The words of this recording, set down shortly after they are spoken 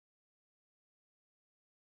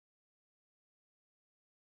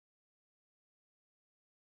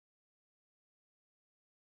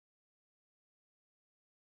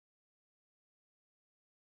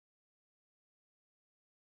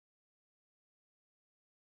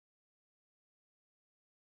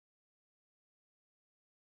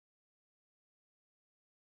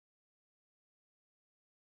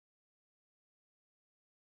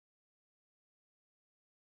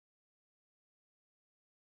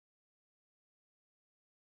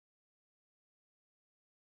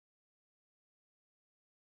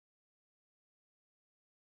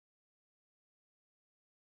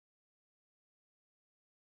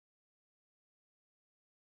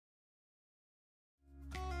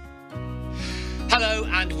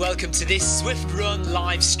and welcome to this Zwift Run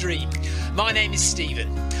live stream. My name is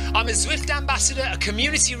Stephen. I'm a Zwift ambassador, a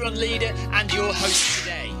community run leader and your host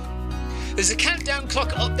today. There's a countdown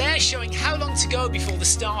clock up there showing how long to go before the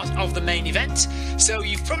start of the main event, so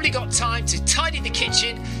you've probably got time to tidy the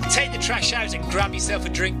kitchen, take the trash out and grab yourself a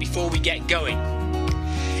drink before we get going.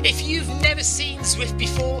 If you've never seen Zwift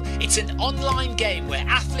before, it's an online game where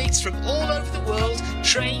athletes from all over the world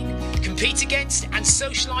train, compete against and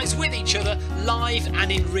socialise with each other live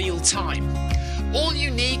and in real time. All you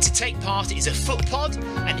need to take part is a foot pod,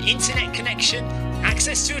 an internet connection,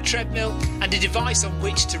 access to a treadmill and a device on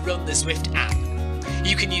which to run the Zwift app.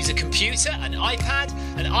 You can use a computer, an iPad,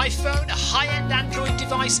 an iPhone, a high-end Android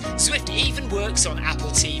device. Zwift even works on Apple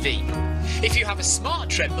TV. If you have a smart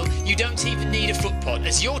treadmill, you don't even need a foot pod,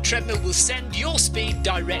 as your treadmill will send your speed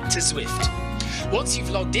direct to Zwift. Once you've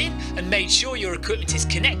logged in and made sure your equipment is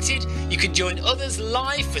connected, you can join others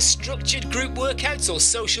live for structured group workouts or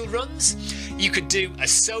social runs. You could do a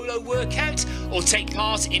solo workout or take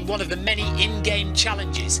part in one of the many in-game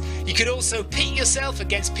challenges. You could also pit yourself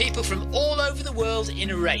against people from all over the world in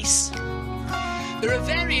a race. There are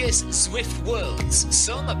various Zwift worlds.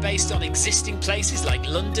 Some are based on existing places like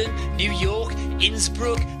London, New York,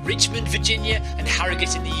 Innsbruck, Richmond, Virginia and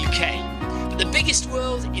Harrogate in the UK. But the biggest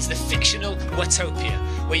world is the fictional Watopia,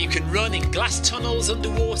 where you can run in glass tunnels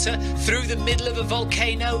underwater, through the middle of a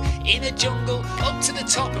volcano, in a jungle, up to the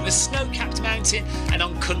top of a snow-capped mountain and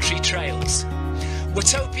on country trails.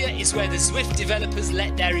 Watopia is where the Zwift developers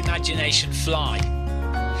let their imagination fly.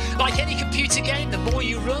 Like any computer game, the more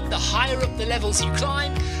you run, the higher up the levels you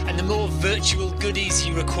climb and the more virtual goodies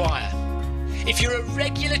you require. If you're a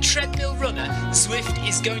regular treadmill runner, Zwift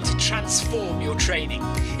is going to transform your training.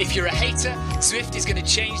 If you're a hater, Zwift is going to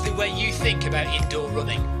change the way you think about indoor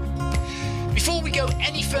running. Before we go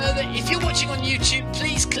any further, if you're watching on YouTube,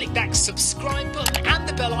 please click that subscribe button and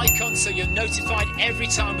the bell icon so you're notified every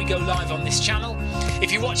time we go live on this channel.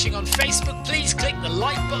 If you're watching on Facebook, please click the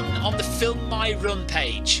like button on the Film My Run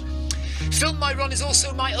page. Film My Run is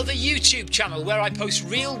also my other YouTube channel where I post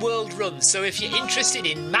real world runs, so if you're interested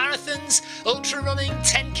in marathons, ultra running,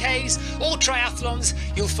 10Ks or triathlons,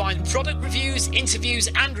 you'll find product reviews, interviews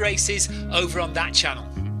and races over on that channel.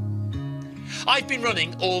 I've been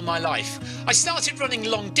running all my life. I started running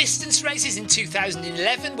long distance races in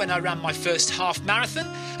 2011 when I ran my first half marathon,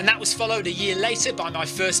 and that was followed a year later by my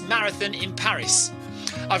first marathon in Paris.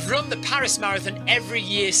 I've run the Paris Marathon every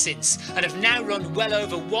year since and have now run well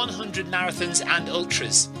over 100 marathons and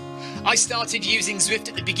ultras. I started using Zwift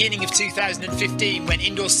at the beginning of 2015 when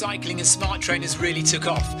indoor cycling and smart trainers really took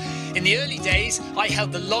off. In the early days, I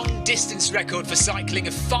held the long distance record for cycling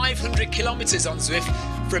of 500 kilometres on Zwift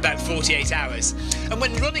for about 48 hours. And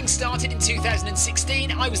when running started in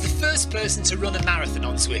 2016, I was the first person to run a marathon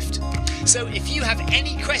on Zwift. So if you have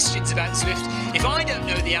any questions about Zwift, if I don't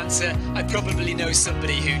know the answer, I probably know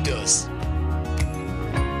somebody who does.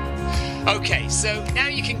 Okay, so now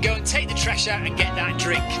you can go and take the trash out and get that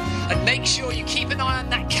drink. And make sure you keep an eye on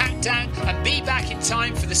that countdown and be back in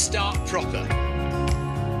time for the start proper.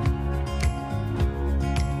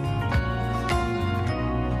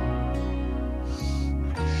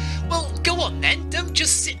 Well, go on then, don't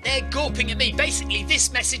just sit there gawping at me. Basically,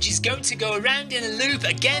 this message is going to go around in a loop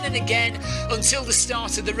again and again until the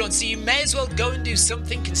start of the run, so you may as well go and do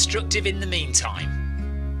something constructive in the meantime.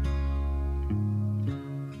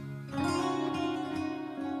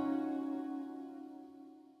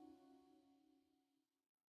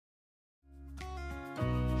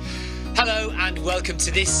 Hello and welcome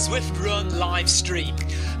to this Zwift Run live stream.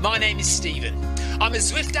 My name is Stephen. I'm a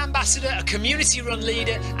Zwift ambassador, a community run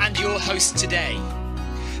leader and your host today.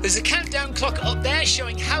 There's a countdown clock up there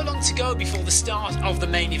showing how long to go before the start of the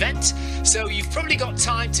main event, so you've probably got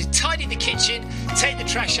time to tidy the kitchen, take the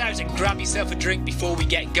trash out and grab yourself a drink before we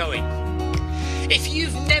get going. If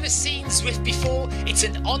you've never seen Zwift before, it's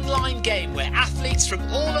an online game where athletes from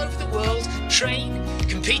all over the world train,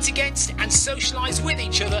 compete against and socialise with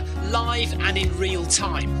each other live and in real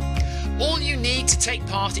time. All you need to take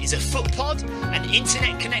part is a foot pod, an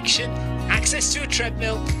internet connection, access to a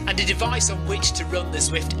treadmill and a device on which to run the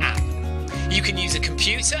Zwift app. You can use a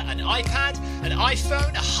computer, an iPad, an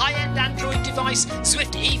iPhone, a high-end Android device.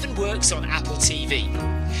 Zwift even works on Apple TV.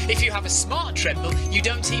 If you have a smart treadmill, you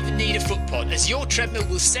don't even need a foot pod, as your treadmill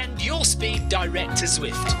will send your speed direct to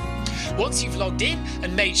Zwift. Once you've logged in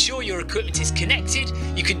and made sure your equipment is connected,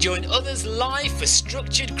 you can join others live for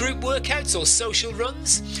structured group workouts or social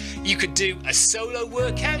runs. You could do a solo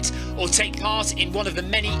workout or take part in one of the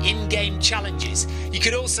many in-game challenges. You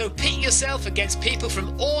could also pit yourself against people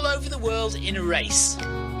from all over the world in a race.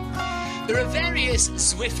 There are various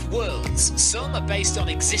Zwift worlds. Some are based on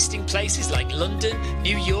existing places like London,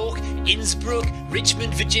 New York, Innsbruck,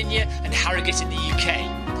 Richmond, Virginia and Harrogate in the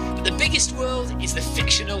UK. But the biggest world is the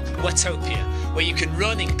fictional Watopia, where you can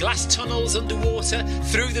run in glass tunnels underwater,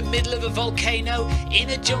 through the middle of a volcano,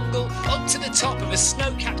 in a jungle, up to the top of a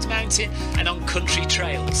snow-capped mountain and on country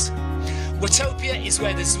trails. Watopia is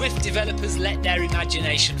where the Zwift developers let their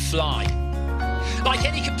imagination fly. Like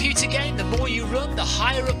any computer game, the more you run, the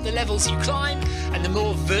higher up the levels you climb and the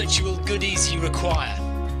more virtual goodies you require.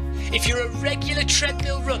 If you're a regular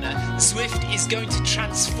treadmill runner, Zwift is going to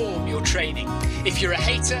transform your training. If you're a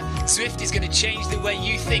hater, Zwift is going to change the way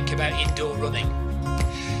you think about indoor running.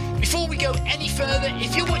 Before we go any further,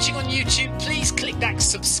 if you're watching on YouTube, please click that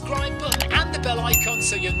subscribe button and the bell icon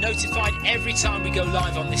so you're notified every time we go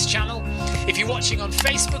live on this channel. If you're watching on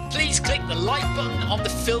Facebook, please click the like button on the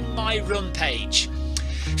Film My Run page.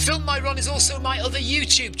 Film My Run is also my other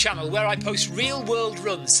YouTube channel where I post real world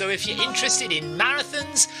runs, so if you're interested in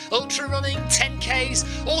marathons, ultra running,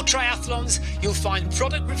 10Ks or triathlons, you'll find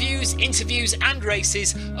product reviews, interviews and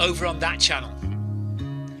races over on that channel.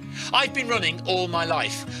 I've been running all my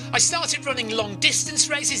life. I started running long distance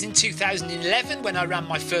races in 2011 when I ran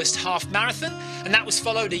my first half marathon, and that was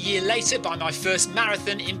followed a year later by my first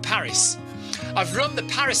marathon in Paris. I've run the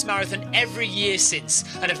Paris Marathon every year since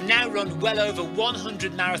and have now run well over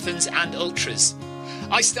 100 marathons and ultras.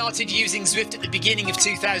 I started using Zwift at the beginning of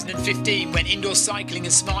 2015 when indoor cycling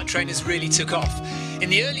and smart trainers really took off. In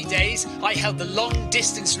the early days, I held the long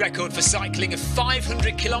distance record for cycling of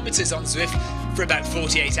 500 kilometres on Zwift for about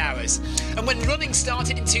 48 hours. And when running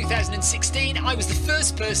started in 2016, I was the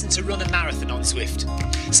first person to run a marathon on Zwift.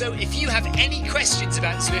 So if you have any questions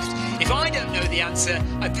about Zwift, if I don't know the answer,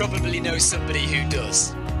 I probably know somebody who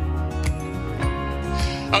does.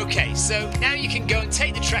 Okay, so now you can go and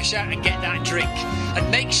take the trash out and get that drink. And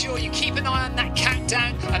make sure you keep an eye on that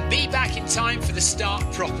countdown and be back in time for the start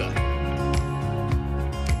proper.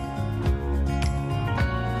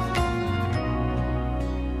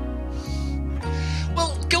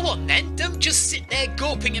 Well, go on then, don't just sit there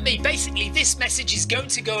gawping at me. Basically, this message is going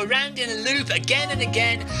to go around in a loop again and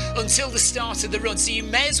again until the start of the run, so you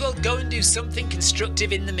may as well go and do something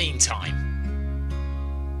constructive in the meantime.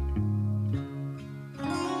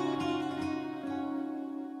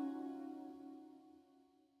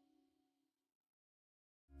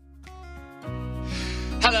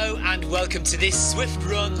 Hello and welcome to this Zwift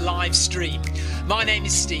Run live stream. My name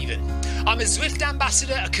is Stephen. I'm a Zwift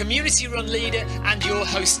ambassador, a community run leader and your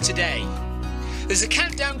host today. There's a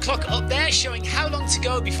countdown clock up there showing how long to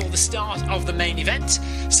go before the start of the main event,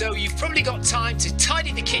 so you've probably got time to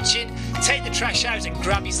tidy the kitchen, take the trash out and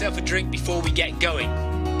grab yourself a drink before we get going.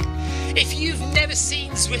 If you've never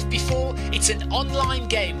seen Zwift before, it's an online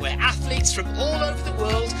game where athletes from all over the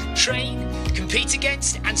world train, compete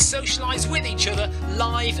against and socialise with each other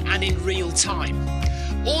live and in real time.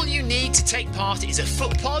 All you need to take part is a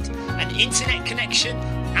foot pod, an internet connection,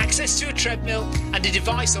 access to a treadmill and a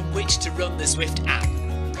device on which to run the Zwift app.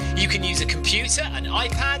 You can use a computer, an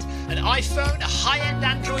iPad, an iPhone, a high-end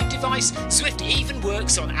Android device. Zwift even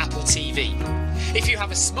works on Apple TV. If you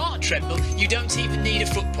have a smart treadmill, you don't even need a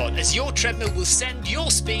foot pod, as your treadmill will send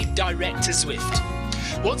your speed direct to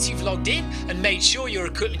Zwift. Once you've logged in and made sure your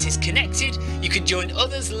equipment is connected, you can join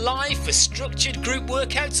others live for structured group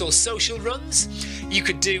workouts or social runs. You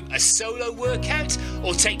could do a solo workout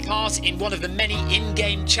or take part in one of the many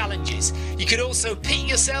in-game challenges. You could also pit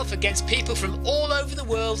yourself against people from all over the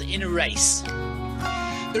world in a race.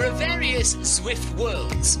 There are various Zwift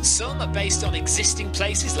worlds. Some are based on existing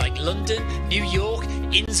places like London, New York,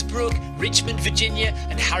 Innsbruck, Richmond, Virginia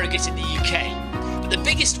and Harrogate in the UK. But the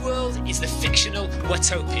biggest world is the fictional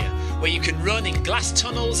Watopia, where you can run in glass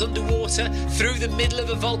tunnels underwater, through the middle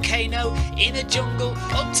of a volcano, in a jungle,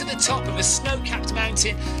 up to the top of a snow-capped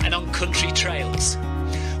mountain and on country trails.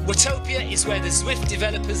 Watopia is where the Zwift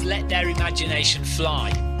developers let their imagination fly.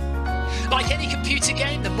 Like any computer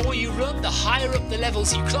game, the more you run, the higher up the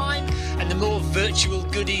levels you climb and the more virtual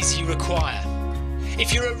goodies you require.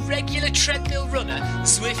 If you're a regular treadmill runner,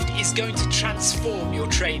 Zwift is going to transform your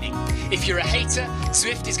training. If you're a hater,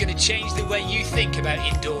 Zwift is going to change the way you think about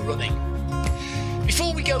indoor running.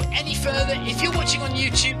 Before we go any further, if you're watching on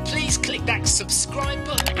YouTube, please click that subscribe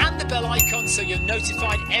button and the bell icon so you're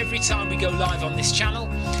notified every time we go live on this channel.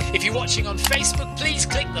 If you're watching on Facebook, please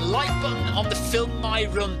click the like button on the Film My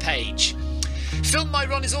Run page. Film My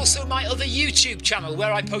Run is also my other YouTube channel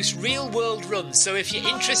where I post real world runs, so if you're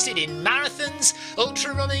interested in marathons,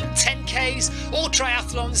 ultra running, 10Ks or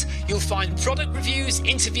triathlons, you'll find product reviews,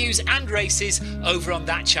 interviews and races over on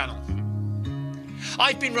that channel.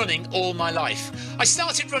 I've been running all my life. I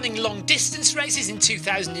started running long distance races in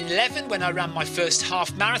 2011 when I ran my first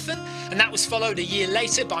half marathon, and that was followed a year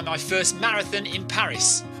later by my first marathon in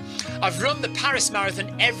Paris. I've run the Paris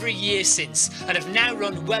Marathon every year since and have now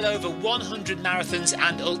run well over 100 marathons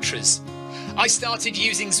and ultras. I started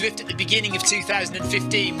using Zwift at the beginning of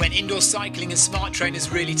 2015 when indoor cycling and smart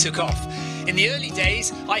trainers really took off. In the early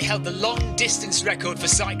days, I held the long distance record for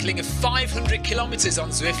cycling of 500 kilometres on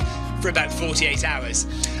Zwift for about 48 hours.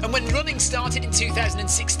 And when running started in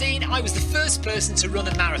 2016, I was the first person to run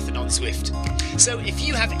a marathon on Zwift. So if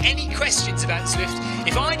you have any questions about Zwift,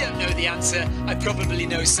 if I don't know the answer, I probably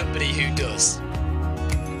know somebody who does.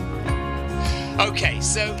 Okay,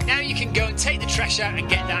 so now you can go and take the trash out and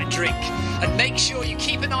get that drink. And make sure you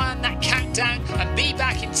keep an eye on that countdown and be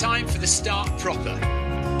back in time for the start proper.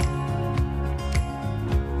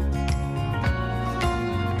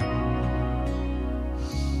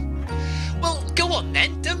 Well, go on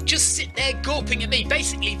then, don't just sit there gawping at me.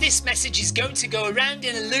 Basically, this message is going to go around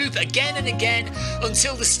in a loop again and again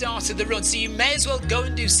until the start of the run, so you may as well go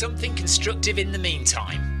and do something constructive in the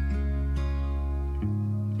meantime.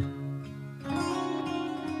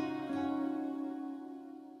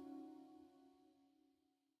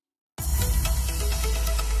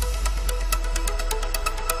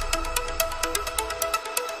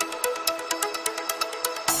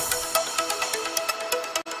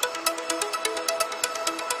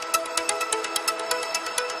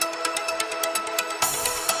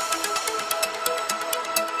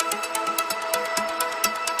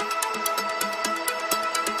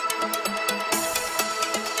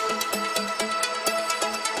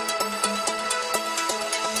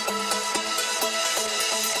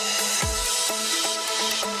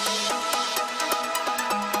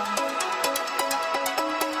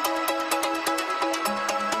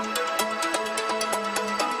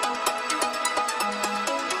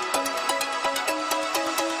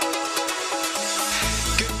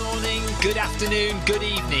 Good afternoon, good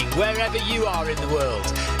evening, wherever you are in the world.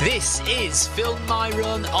 This is Film My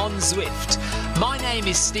Run on Zwift. My name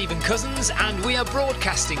is Stephen Cousins and we are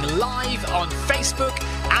broadcasting live on Facebook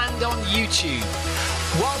and on YouTube.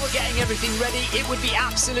 While we're getting everything ready, it would be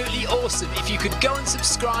absolutely awesome if you could go and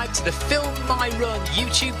subscribe to the Film My Run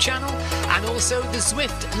YouTube channel and also the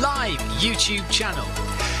Zwift Live YouTube channel.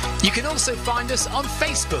 You can also find us on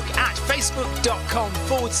Facebook at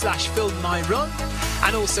facebook.com/filmmyrun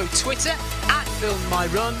and also Twitter at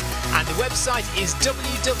filmmyrun, and the website is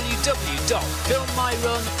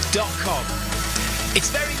www.filmmyrun.com. It's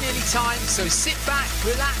very nearly time, so sit back,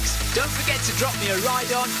 relax, don't forget to drop me a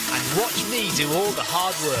ride on and watch me do all the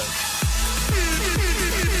hard work.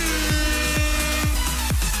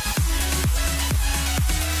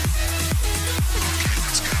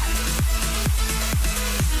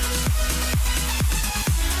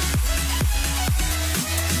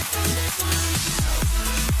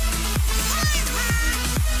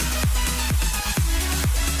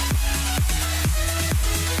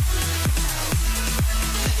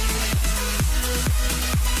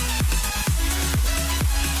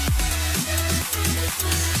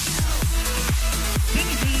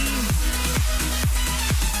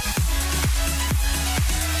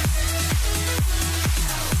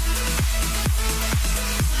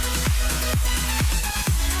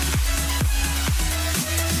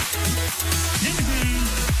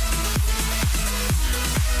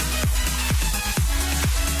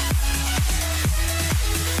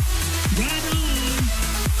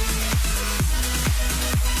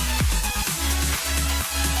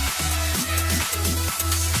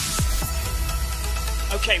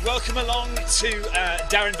 Okay, welcome along to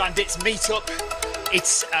Darren Vandit's meetup.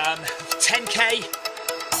 It's 10k,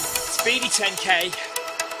 speedy 10k,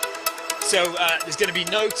 so there's going to be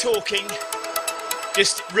no talking,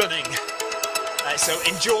 just running. So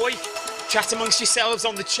enjoy, chat amongst yourselves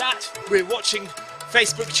on the chat. We're watching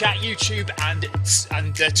Facebook chat, YouTube and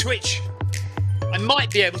Twitch. I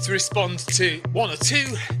might be able to respond to one or two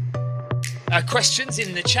questions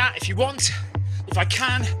in the chat if you want, if I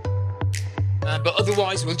can. But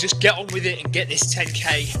otherwise, we'll just get on with it and get this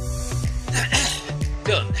 10k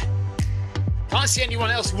done. Can't see anyone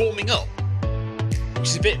else warming up, which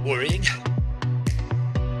is a bit worrying.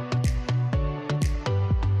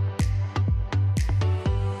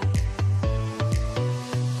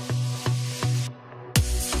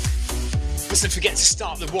 Mustn't forget to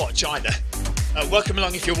start the watch either. Welcome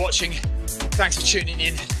along if you're watching. Thanks for tuning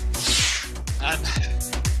in.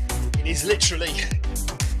 It is literally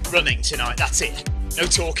running tonight, that's it. No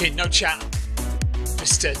talking, no chat.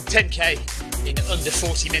 Just 10k in under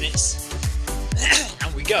 40 minutes.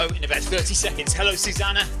 And we go in about 30 seconds. Hello,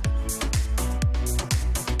 Susanna.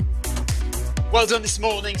 Well done this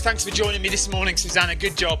morning. Thanks for joining me this morning, Susanna.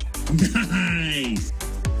 Good job. Nice.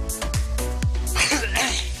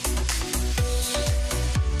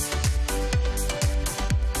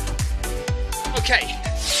 Okay.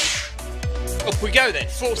 Up we go then.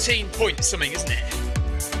 14 point something, isn't it?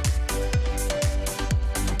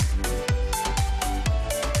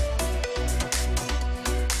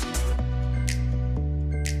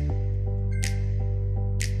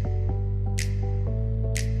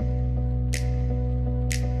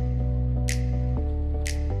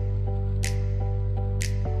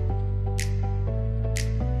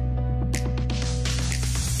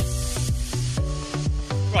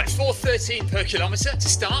 Right, 4:13 per kilometre to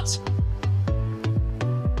start.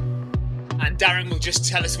 And Darren will just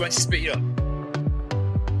tell us when to speed up.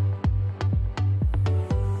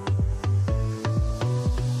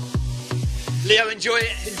 Leo, enjoy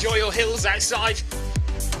it. Enjoy your hills outside.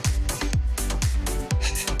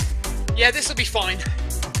 Yeah, this will be fine.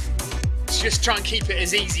 Just try and keep it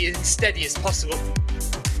as easy and steady as possible.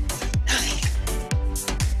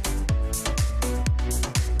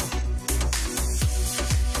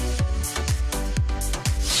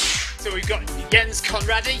 So we've got Jens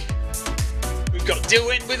Conradi, we've got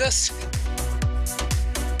Dilwyn with us,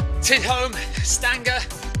 Tidholm, Stanger,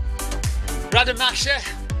 Radamasha,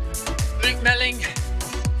 Luke Melling,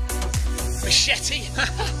 Machete.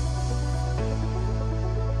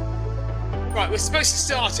 Right, we're supposed to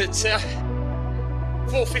start at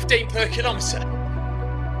 4:15 per kilometre.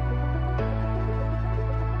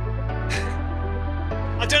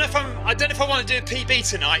 I don't know if I want to do a PB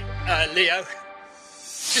tonight, Leo.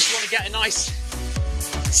 Just want to get a nice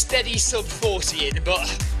steady sub 40 in, but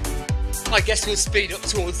I guess we'll speed up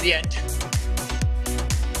towards the end.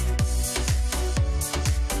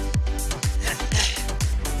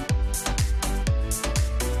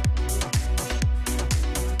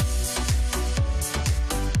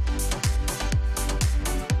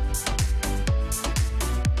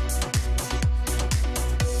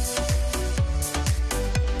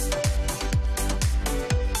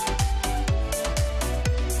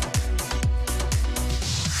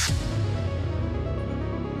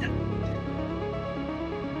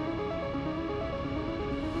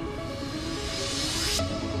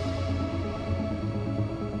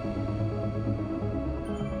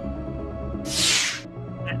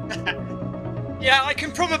 Yeah, I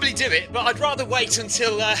can probably do it, but I'd rather wait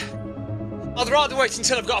until I've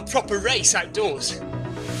got a proper race outdoors.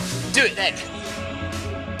 Do it then.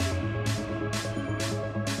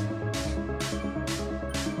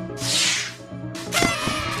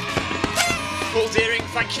 Paul Deering,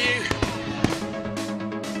 thank you.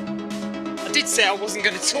 I did say I wasn't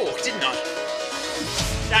going to talk, didn't I?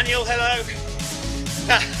 Daniel, hello.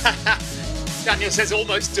 Daniel says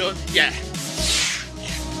almost done. Yeah.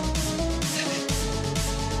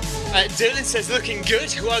 Dylan says looking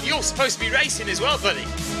good. Well, you're supposed to be racing as well, buddy.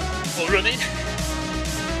 Or running.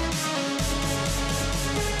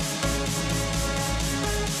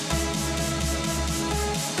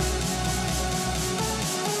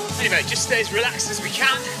 Anyway, just stay as relaxed as we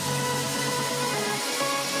can.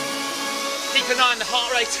 Keep an eye on the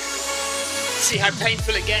heart rate. See how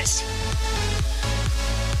painful it gets.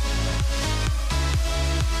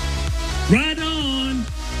 Right on.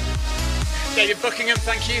 David Buckingham,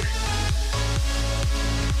 thank you.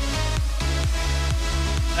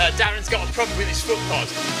 Darren's got a problem with his foot pod.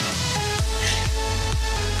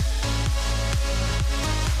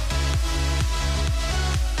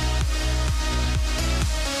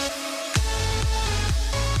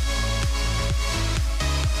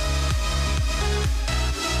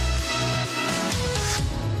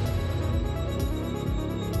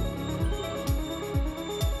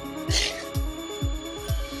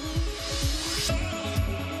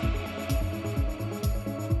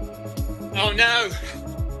 Oh no!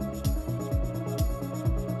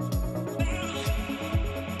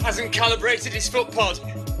 Hasn't calibrated his foot pod.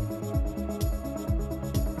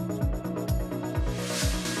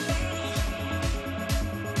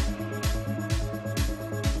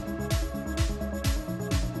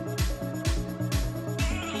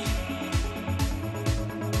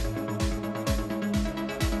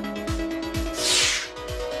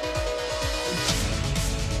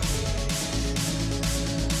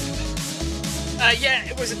 Yeah,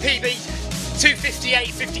 it was a PB,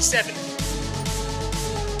 2:58.57.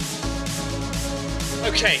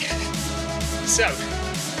 Okay, so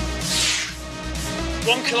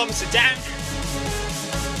 1 kilometre down.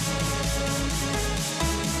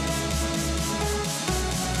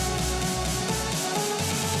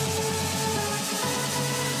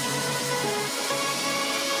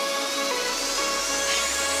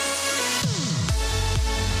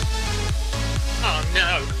 Oh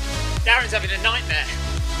no, Darren's having a nightmare.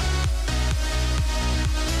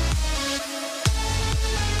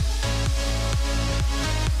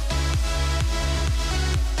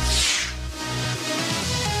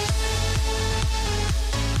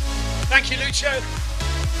 Thank you, Lucho.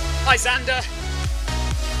 Hi, Xander.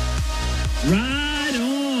 Ride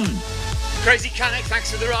on. Crazy Canuck,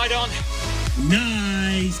 thanks for the ride on.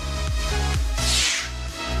 Nice.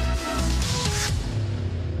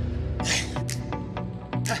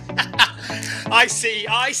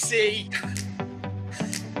 I see.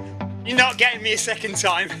 You're not getting me a second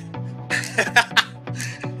time.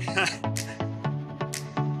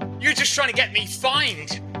 You're just trying to get me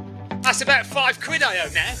fined. That's about £5 I owe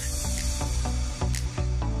now.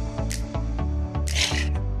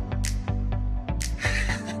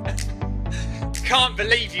 Can't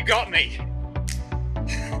believe you got me.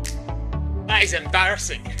 That is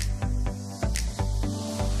embarrassing.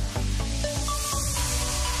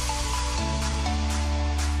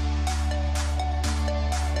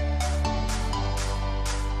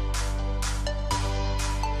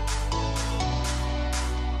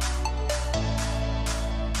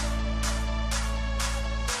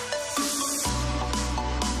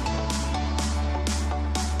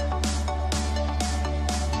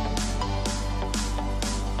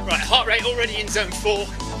 Right, heart rate already in zone 4.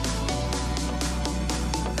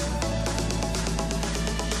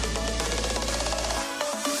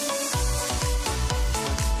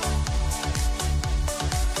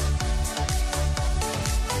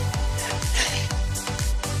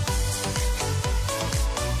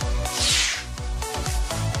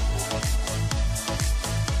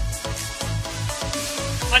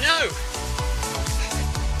 I know!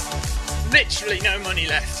 Literally no money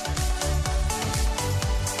left.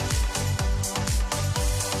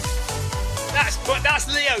 That's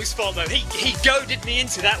Leo's fault though. He goaded me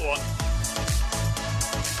into that one.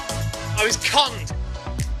 I was conned.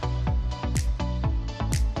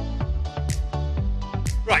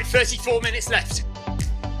 Right, 34 minutes left.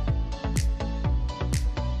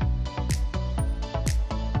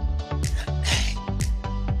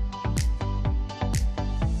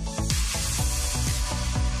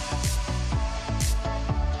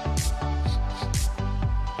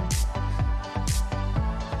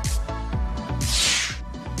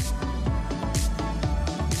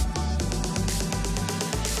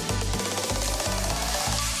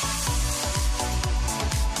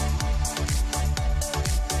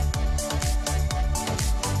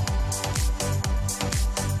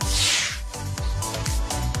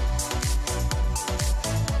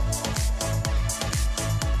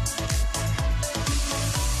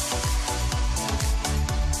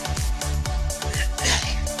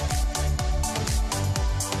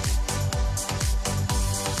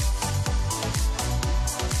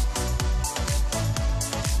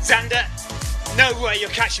 Xander, no way you're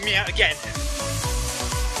catching me out again.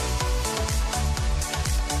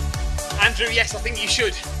 Andrew, yes, I think you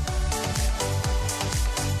should.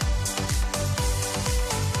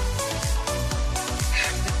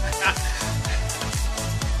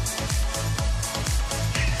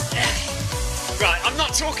 Right, I'm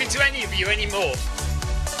not talking to any of you anymore.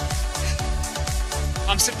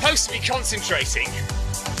 I'm supposed to be concentrating,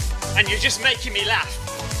 and you're just making me laugh.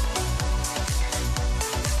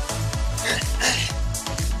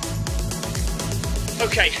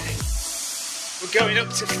 Okay, we're going up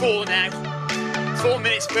to 4 now. 4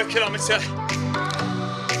 minutes per kilometre.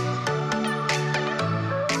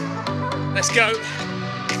 Let's go.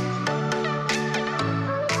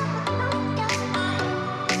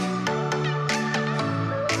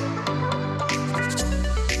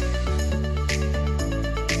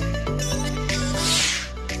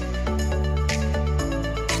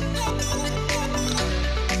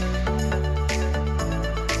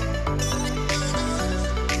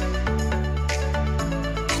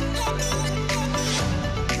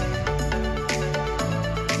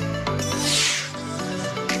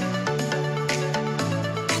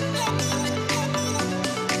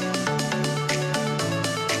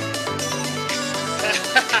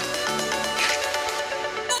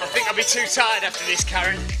 I think I'll be too tired after this,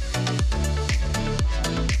 Karen.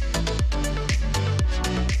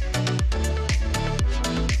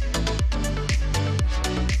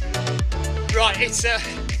 Right, it's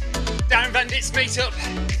Darren Vandit's meet-up.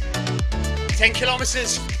 10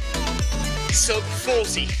 kilometres, sub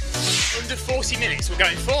 40. Under 40 minutes we're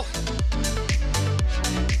going for.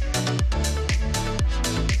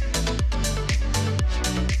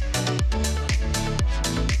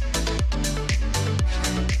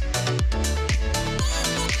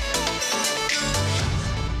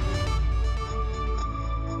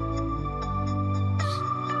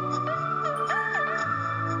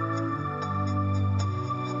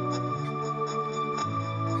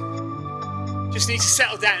 Just need to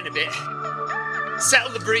settle down a bit.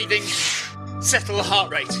 Settle the breathing, settle the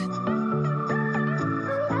heart rate.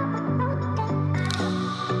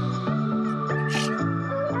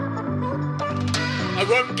 I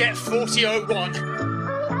won't get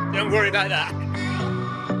 40:01. Don't worry about that.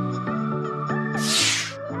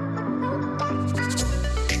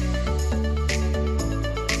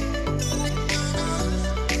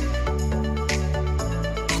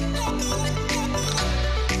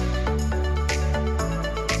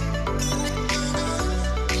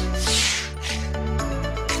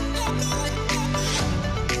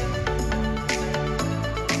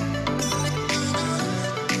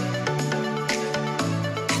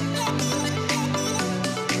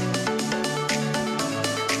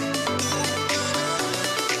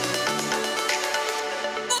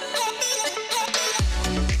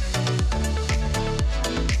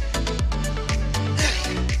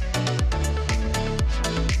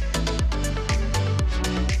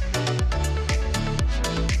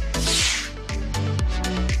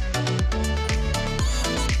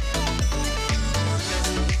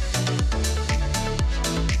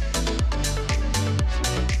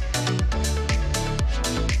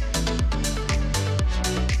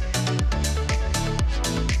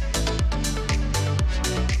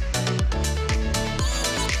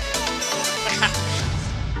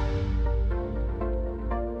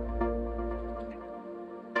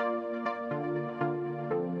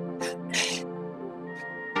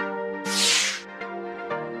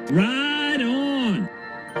 Right on.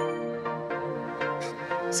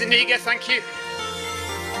 Zuniga, thank you.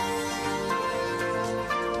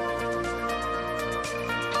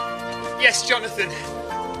 Yes, Jonathan.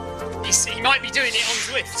 He might be doing it on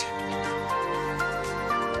Zwift.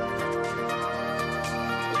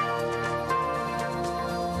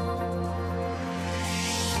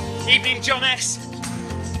 Evening, John S.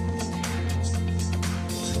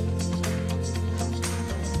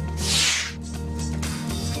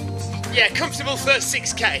 Yeah, comfortable first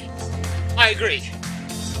 6K. I agree.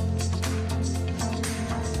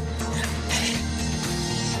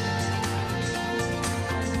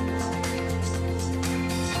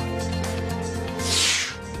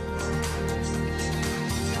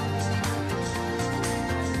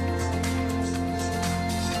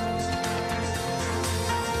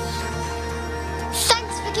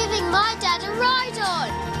 Thanks for giving my dad a ride on.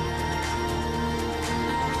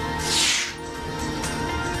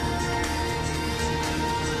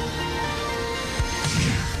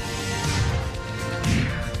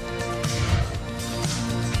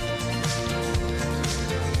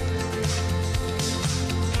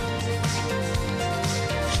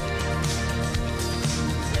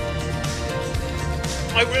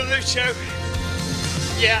 I will, Lucho.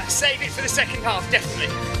 Yeah, save it for the second half, definitely.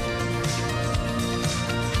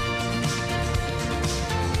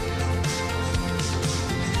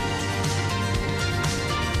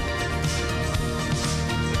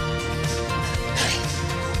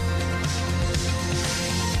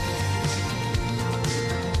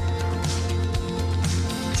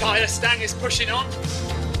 Tyler Stang is pushing on.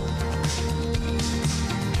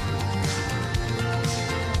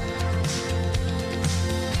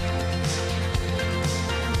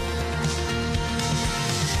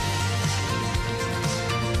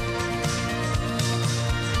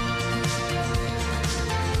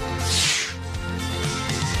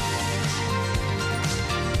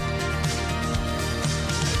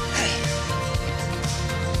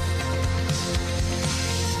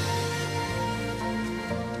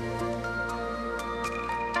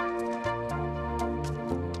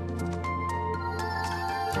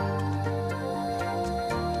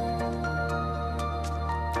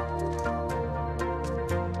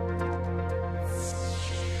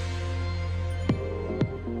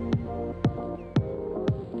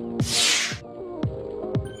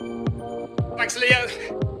 Thanks, Leo.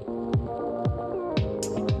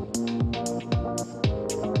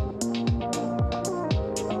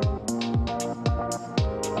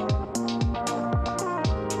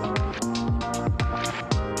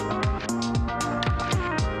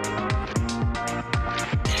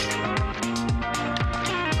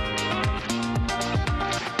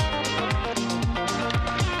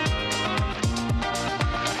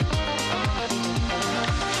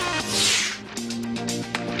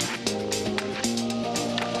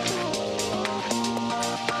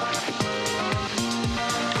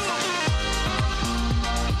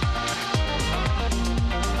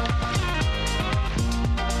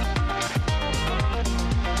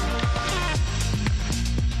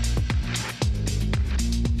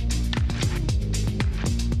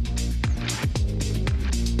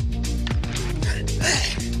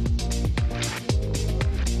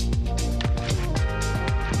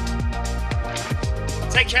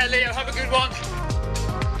 care, Leo. Have a good one.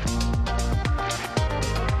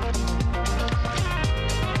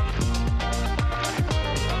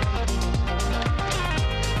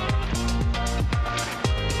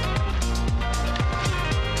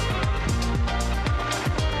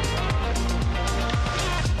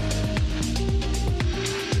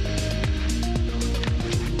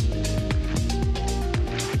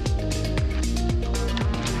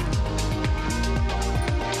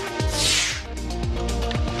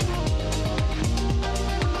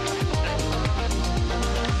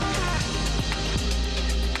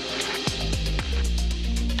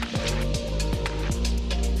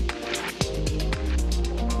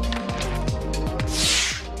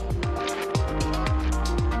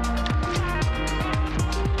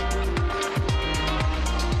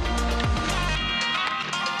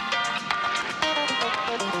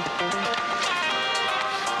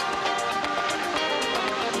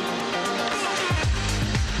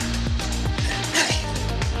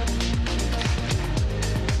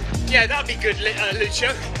 Yeah, that'd be good,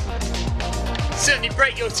 Lucio. Certainly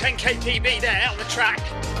break your 10k PB there on the track.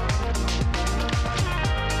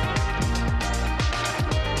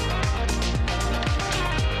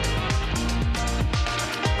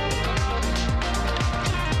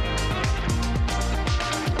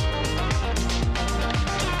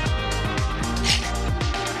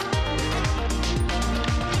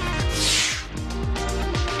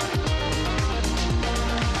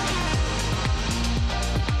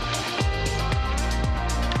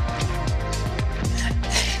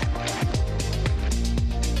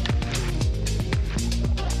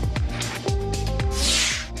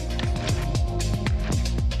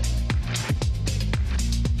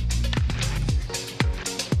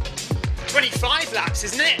 Laps,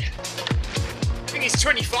 isn't it? I think it's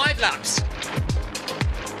 25 laps.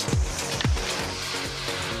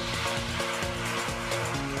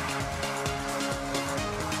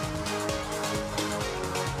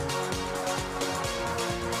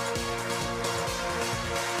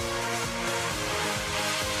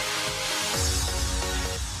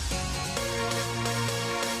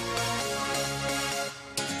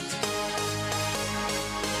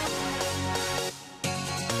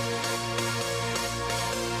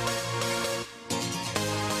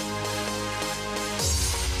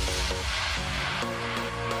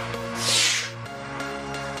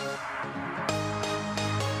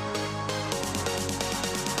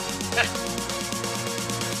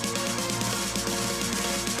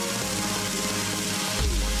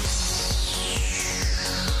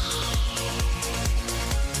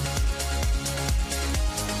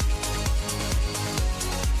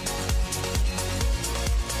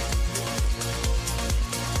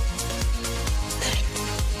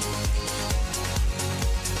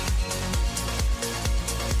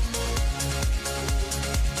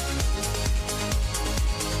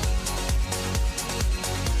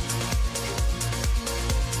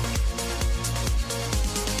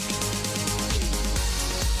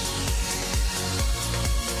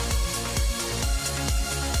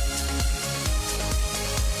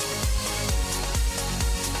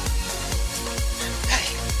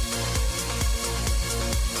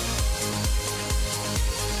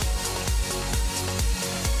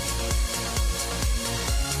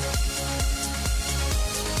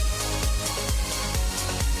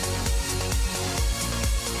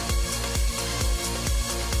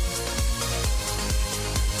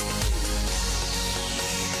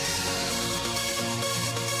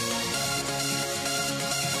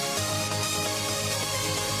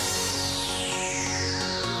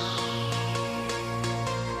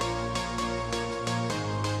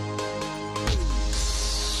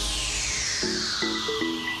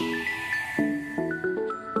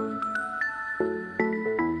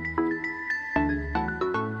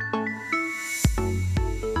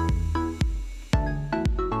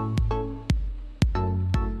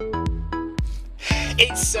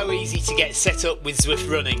 It's so easy to get set up with Zwift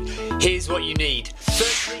running. Here's what you need.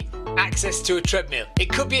 Firstly, access to a treadmill. It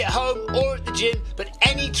could be at home or at the gym, but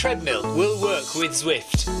any treadmill will work with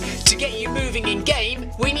Zwift. To get you moving in game,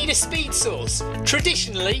 we need a speed source.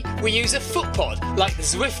 Traditionally, we use a foot pod like the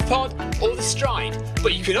Zwift pod or the Stride,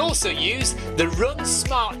 but you can also use the Run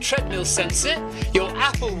Smart treadmill sensor, your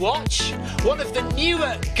Apple Watch, one of the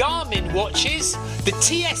newer Garmin watches, the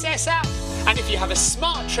TSS app, and if you have a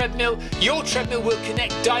smart treadmill, your treadmill will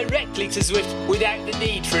connect directly to Zwift without the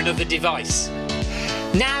need for another device.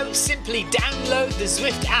 Now simply download the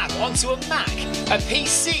Zwift app onto a Mac, a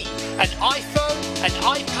PC, an iPhone, an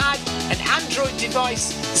iPad, an Android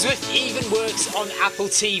device. Zwift even works on Apple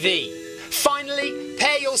TV. Finally,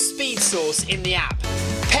 pair your speed source in the app.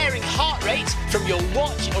 Pairing heart rate from your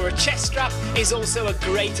watch or a chest strap is also a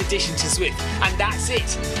great addition to Zwift. And that's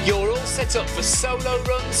it. You're all set up for solo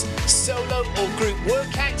runs, solo or group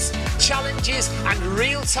workouts, challenges and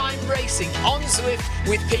real-time racing on Zwift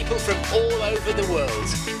with people from all over the world.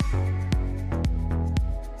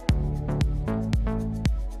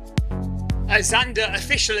 Xander,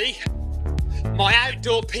 officially, my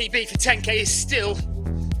outdoor PB for 10k is still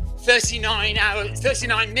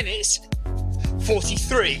 39 minutes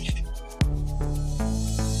 43.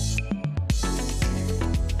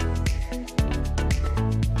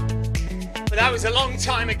 But that was a long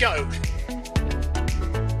time ago.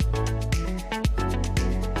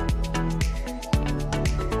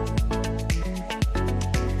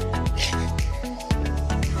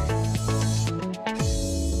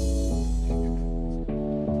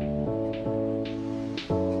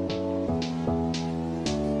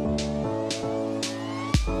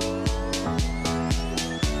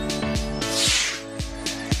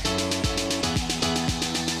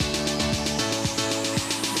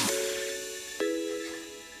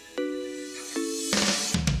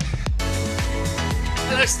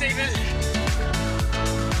 Hello, Stephen.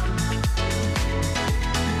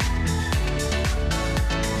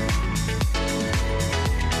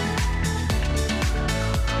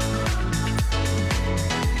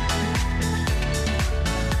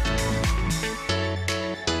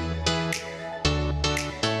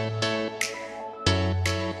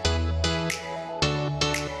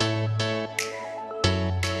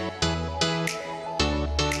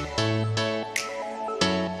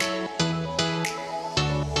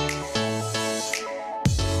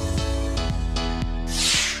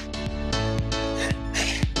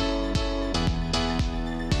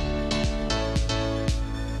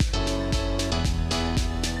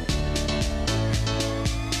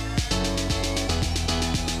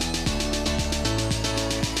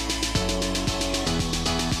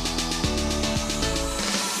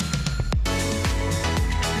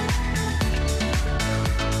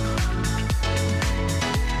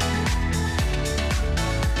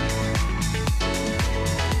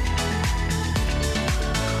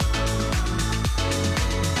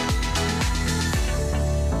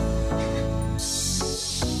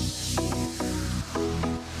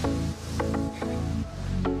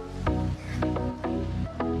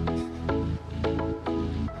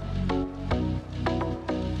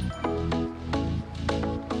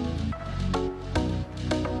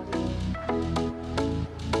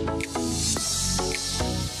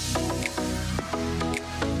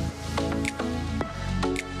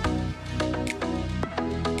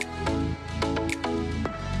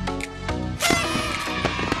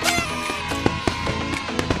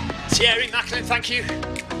 Thierry Macklin, thank you.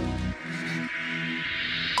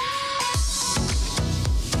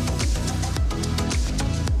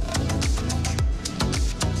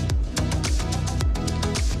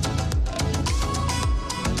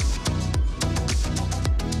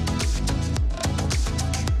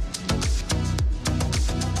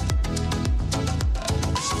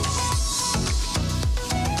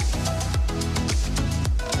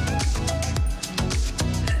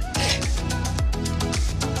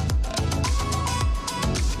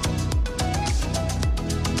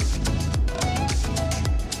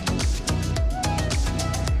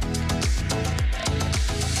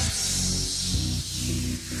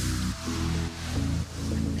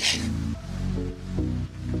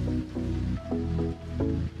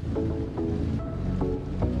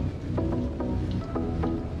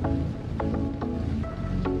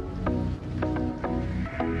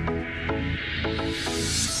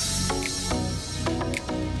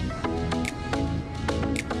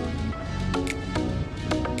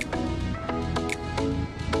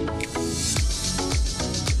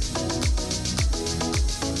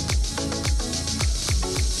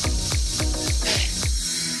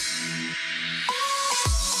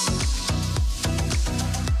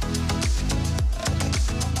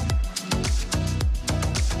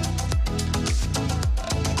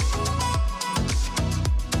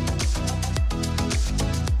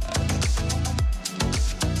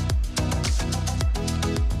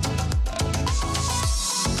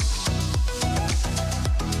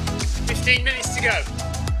 Minutes to go.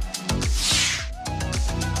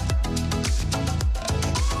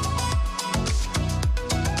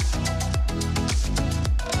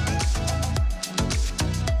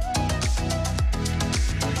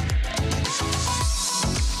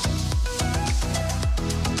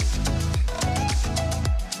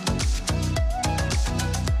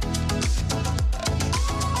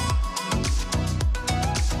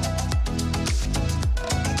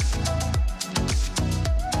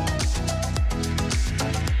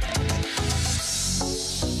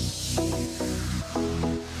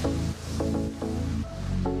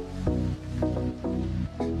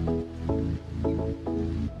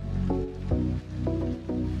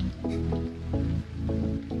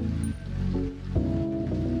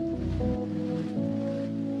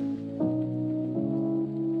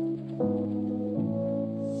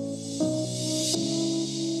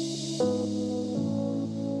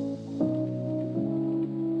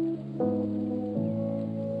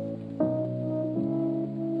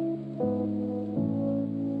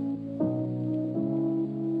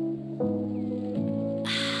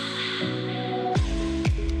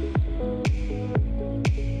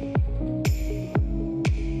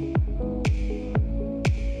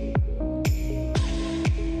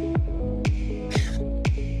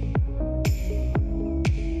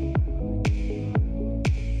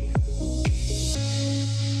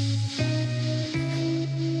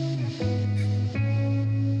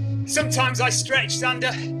 Sometimes I stretch,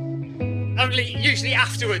 Xander, usually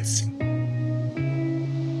afterwards.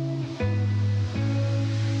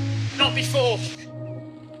 Not before.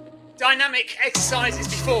 Dynamic exercises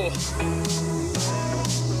before.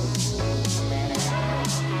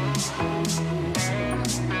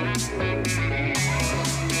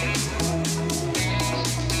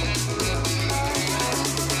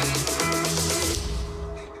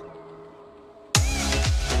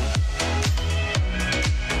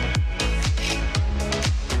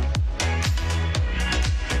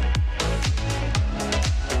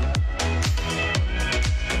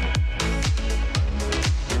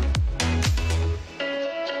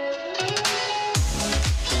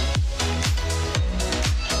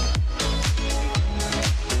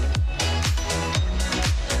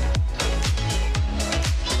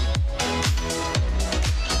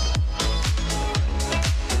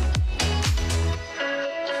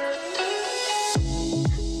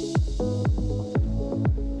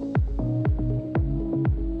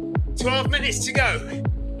 To go.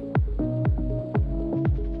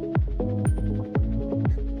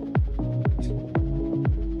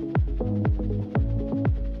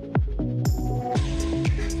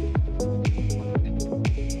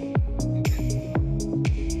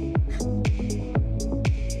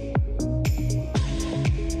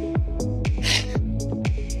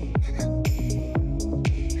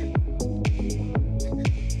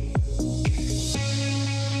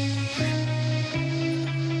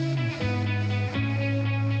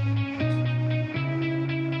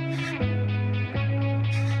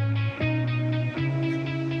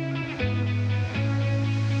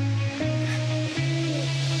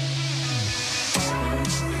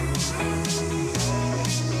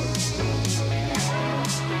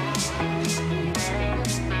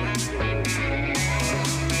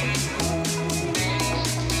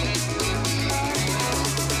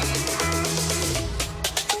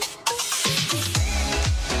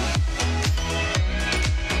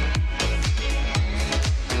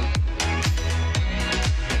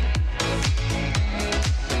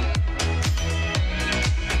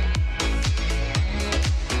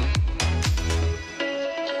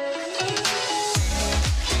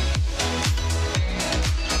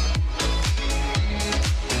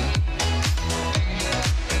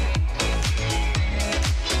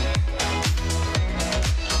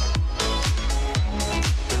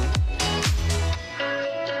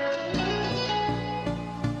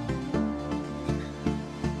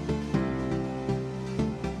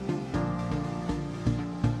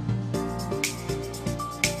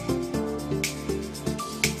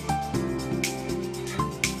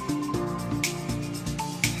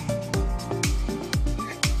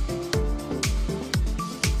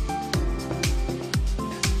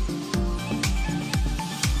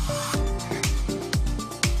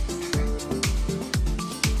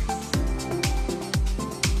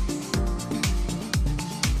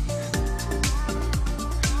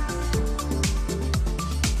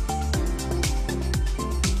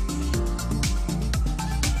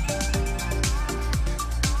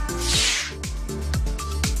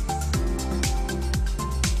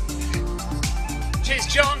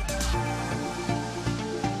 John.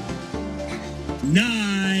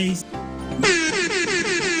 Nice.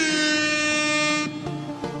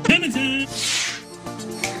 Hammer time.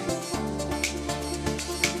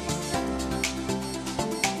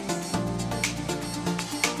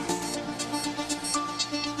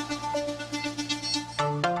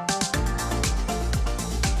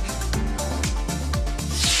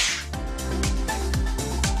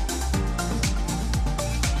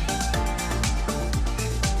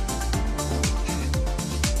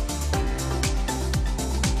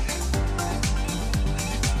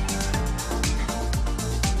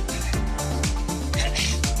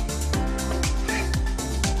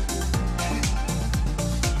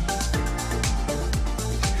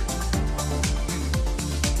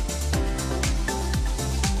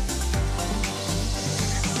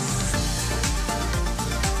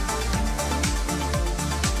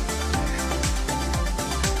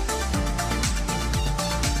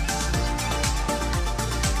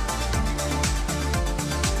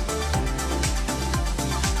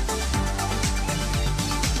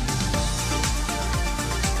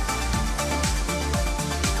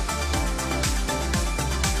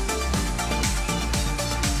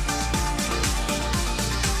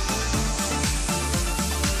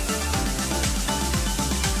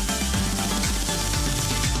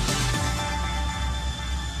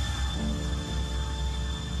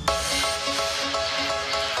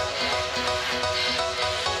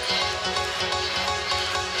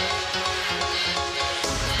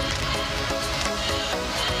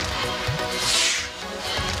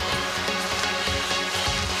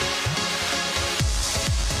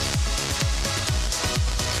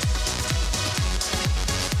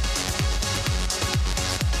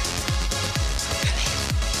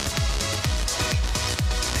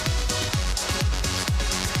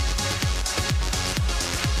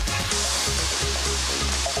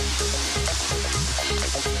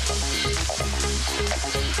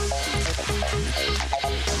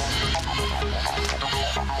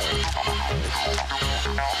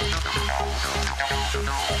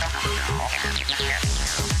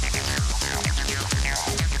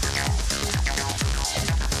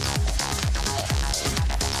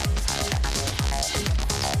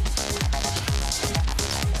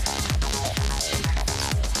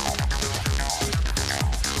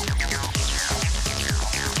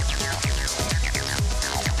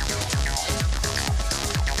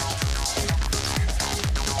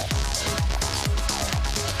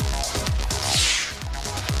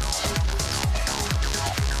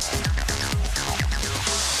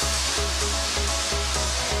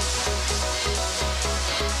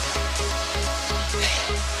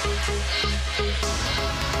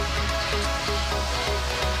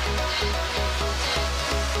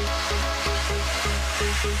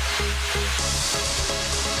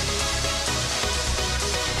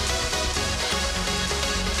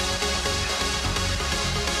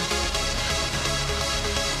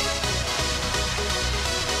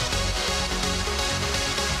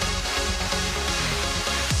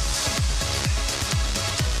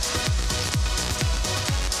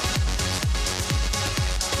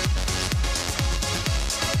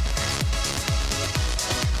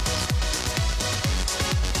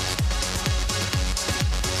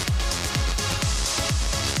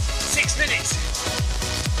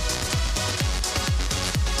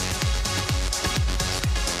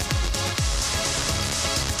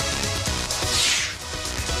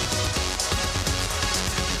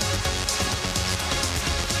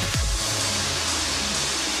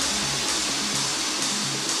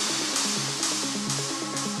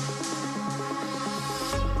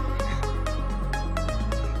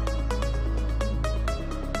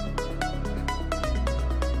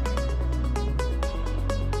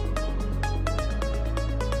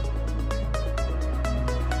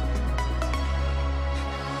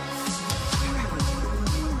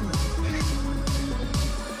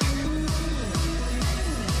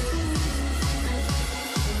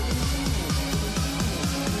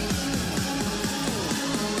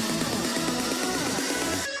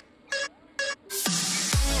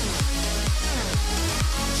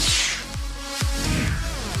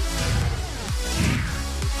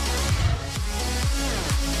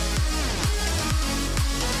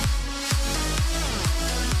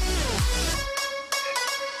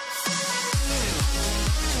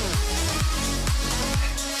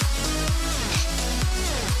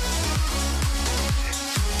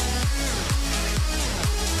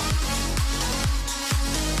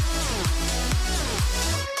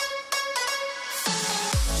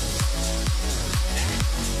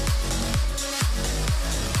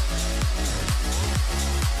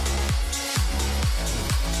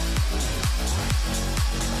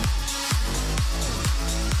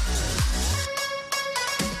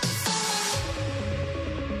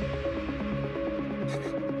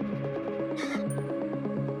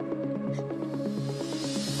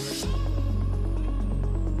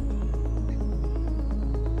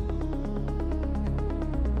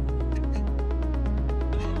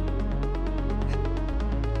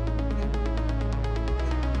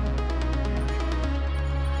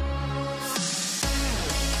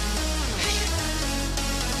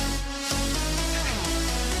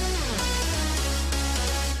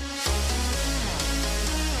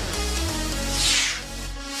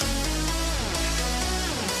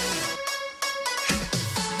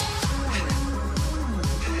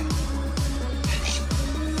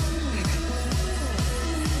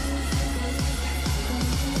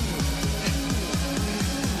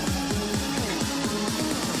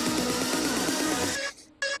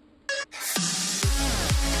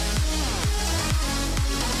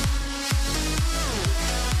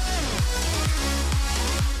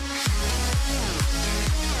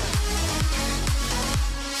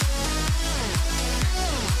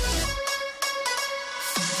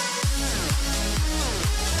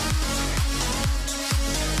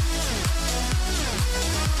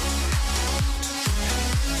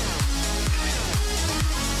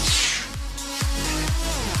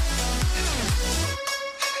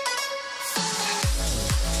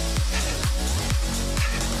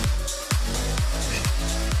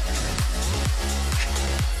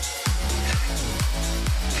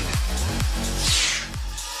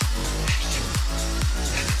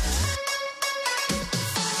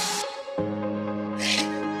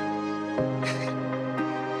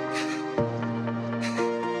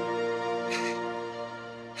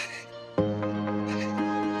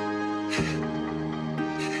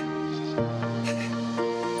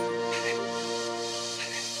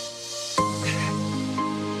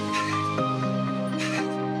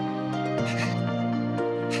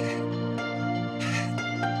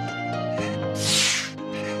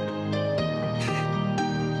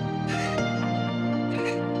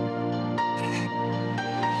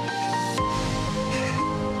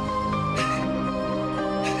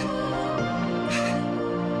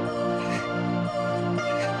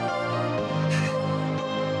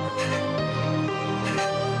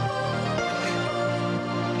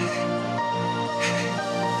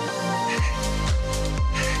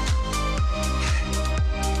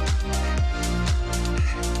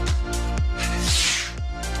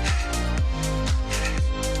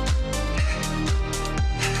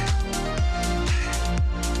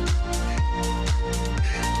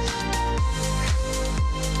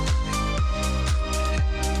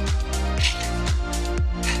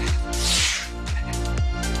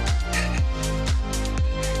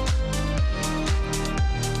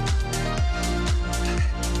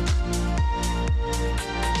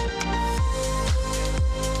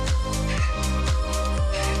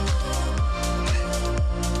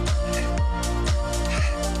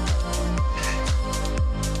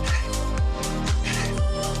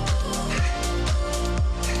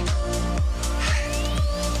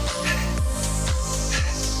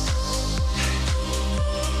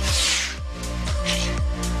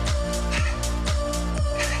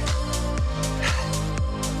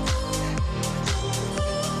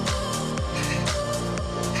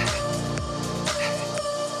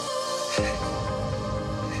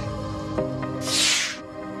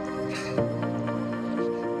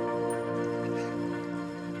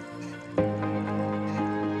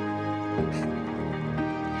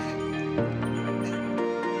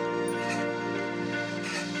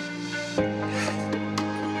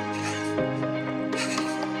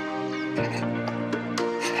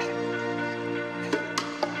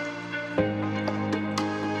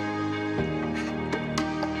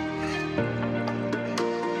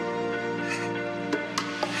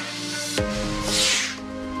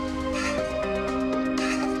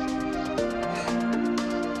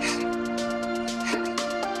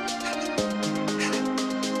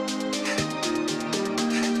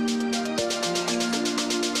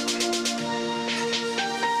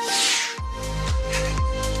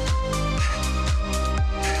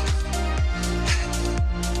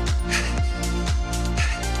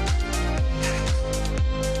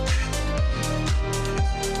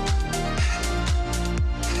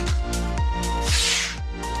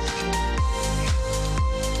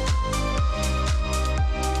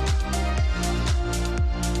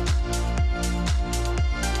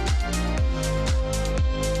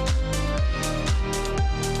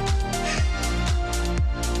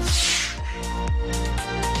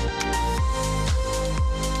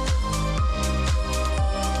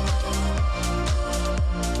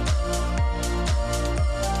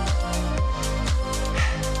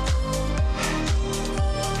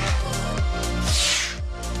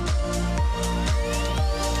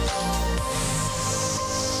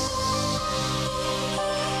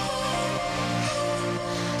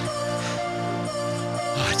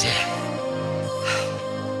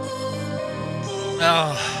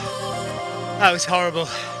 Oh, that was horrible.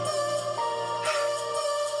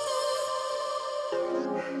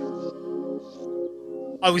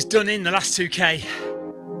 I was done in the last 2k.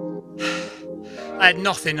 I had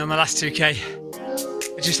nothing on the last 2k.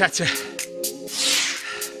 I just had to,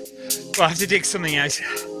 well, I have to dig something out.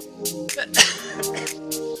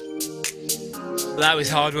 That was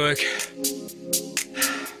hard work.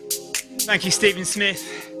 Thank you, Stephen Smith.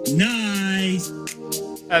 Nice.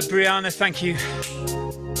 Brianna, thank you.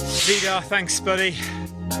 Vidar, thanks, buddy.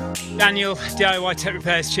 Daniel, DIY Tech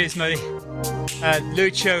Repairs, cheers, buddy.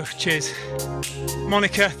 Lucho, cheers.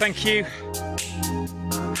 Monica, thank you.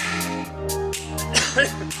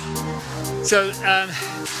 So,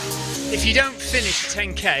 if you don't finish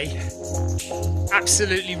 10k,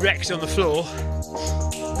 absolutely wrecked on the floor,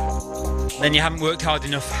 then you haven't worked hard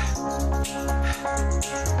enough.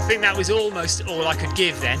 I think that was almost all I could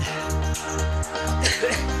give then.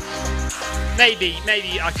 Maybe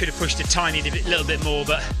I could have pushed a little bit more,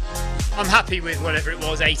 but I'm happy with whatever it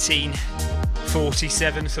was,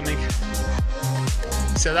 18:47 something.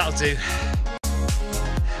 So that'll do.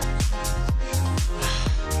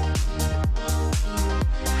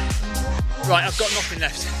 Right, I've got nothing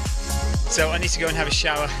left, so I need to go and have a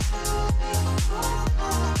shower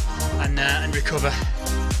and recover.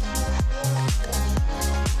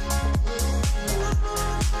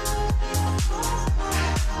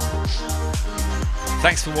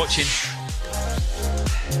 Thanks for watching.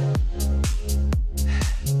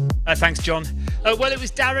 Thanks, John. Well, it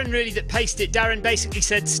was Darren really that paced it. Darren basically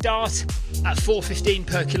said start at 4:15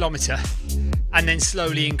 per kilometre and then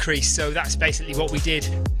slowly increase. So that's basically what we did.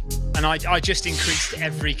 And I just increased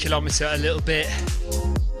every kilometre a little bit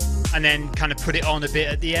and then kind of put it on a bit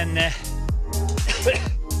at the end there.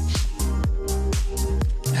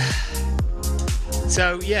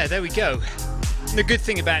 So yeah, there we go. The good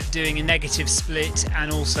thing about doing a negative split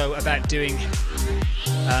and also about doing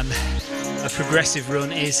a progressive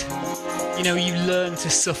run is, you know, you learn to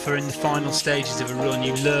suffer in the final stages of a run.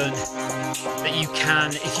 You learn that you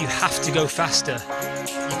can, if you have to go faster,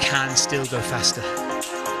 you can still go faster.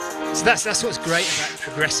 So that's what's great about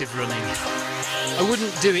progressive running. I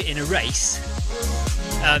wouldn't do it in a race.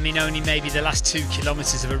 I mean, only maybe the last 2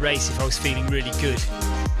 kilometres of a race if I was feeling really good.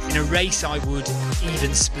 In a race, I would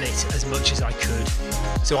even split as much as I could.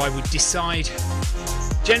 So I would decide,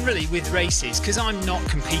 generally with races, because I'm not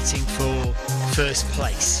competing for first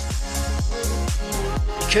place.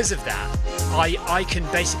 Because of that, I can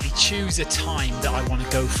basically choose a time that I want to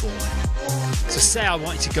go for. So say I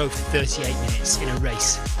wanted to go for 38 minutes in a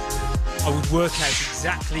race. I would work out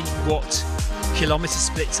exactly what kilometre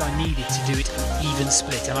splits I needed to do it an even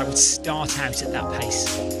split, and I would start out at that pace.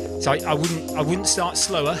 So I wouldn't start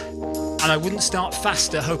slower, and I wouldn't start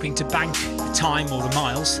faster hoping to bank the time or the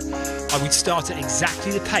miles. I would start at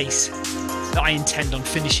exactly the pace that I intend on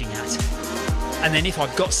finishing at. And then if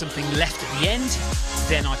I've got something left at the end,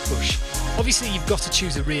 then I push. Obviously you've got to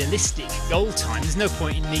choose a realistic goal time. There's no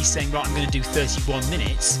point in me saying, right, I'm going to do 31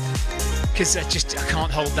 minutes, because I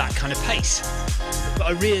can't hold that kind of pace.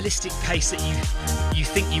 But a realistic pace that you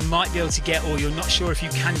think you might be able to get, or you're not sure if you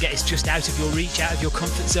can get, is just out of your reach, out of your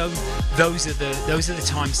comfort zone. Those are the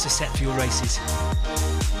times to set for your races.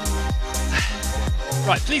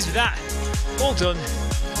 Right, pleased with that. All done.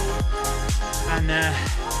 And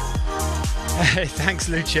Thanks,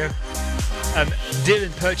 Lucio.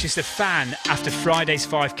 Dylan purchased a fan after Friday's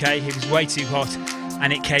 5k. It was way too hot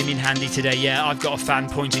and it came in handy today. Yeah, I've got a fan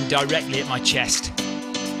pointing directly at my chest.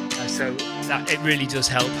 So that it really does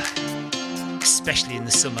help, especially in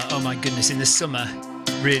the summer. Oh my goodness, in the summer,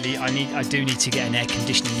 really, I do need to get an air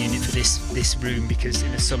conditioning unit for this room, because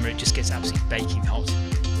in the summer it just gets absolutely baking hot.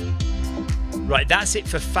 Right, that's it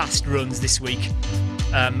for fast runs this week.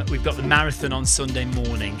 We've got the marathon on Sunday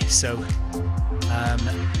morning, so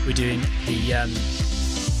we're doing the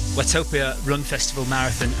Watopia Run Festival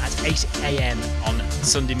Marathon at 8 a.m. on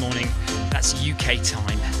Sunday morning. That's UK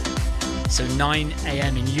time. So 9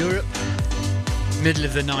 a.m. in Europe, middle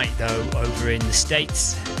of the night though over in the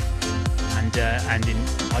States and in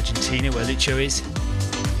Argentina where Lucio is.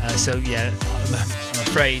 So yeah, I'm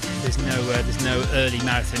afraid there's no early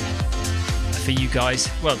marathon for you guys.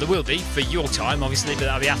 Well, there will be for your time, obviously, but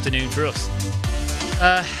that'll be afternoon for us.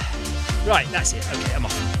 Right, that's it. Okay, I'm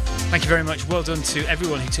off. Thank you very much. Well done to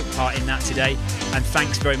everyone who took part in that today, and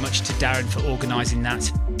thanks very much to Darren for organising that.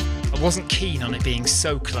 I wasn't keen on it being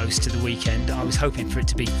so close to the weekend. I was hoping for it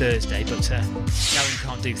to be Thursday, but Darren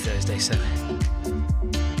can't do Thursday, so.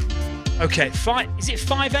 Okay, is it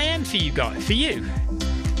 5 a.m. for you guys? For you?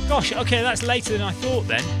 Gosh, okay, that's later than I thought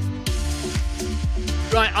then.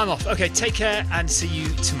 Right, I'm off. Okay, take care and see you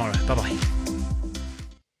tomorrow. Bye-bye.